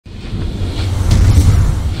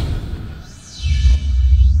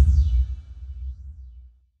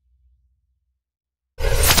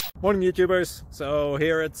Morning YouTubers. So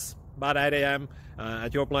here it's about 8 a.m.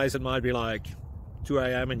 At your place it might be like 2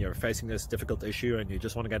 a.m. and you're facing this difficult issue and you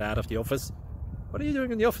just want to get out of the office. What are you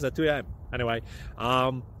doing in the office at 2 a.m.? Anyway,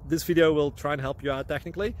 this video will try and help you out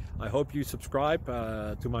technically. I hope you subscribe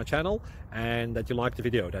to my channel and that you like the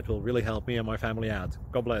video. That will really help me and my family out.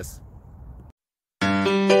 God bless.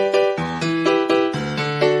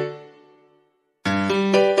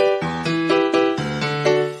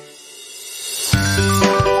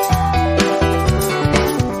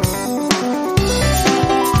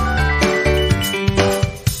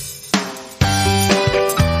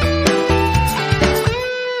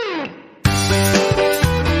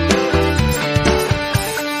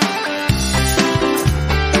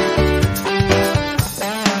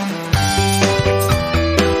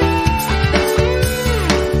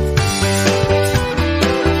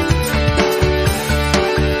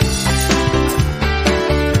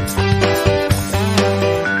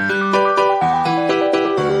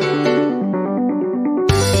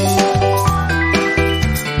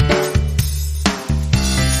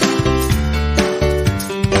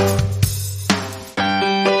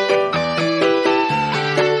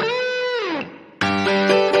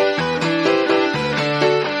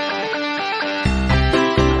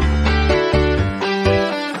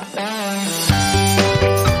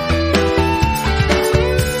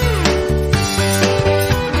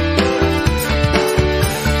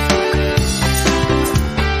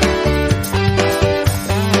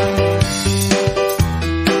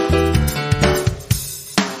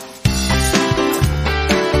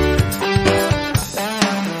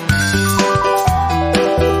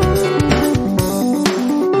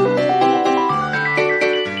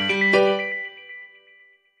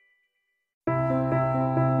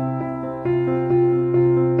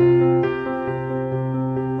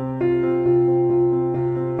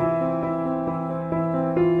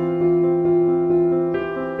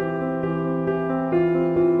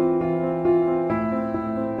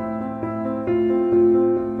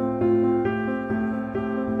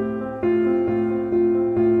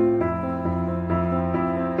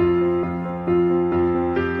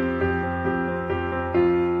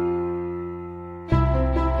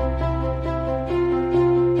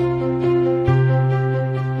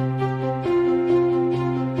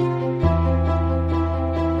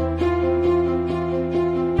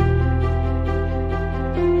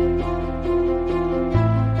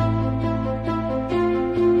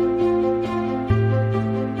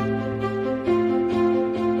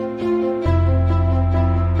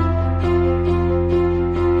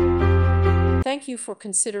 Thank you for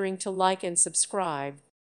considering to like and subscribe.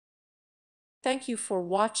 Thank you for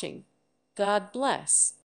watching. God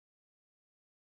bless.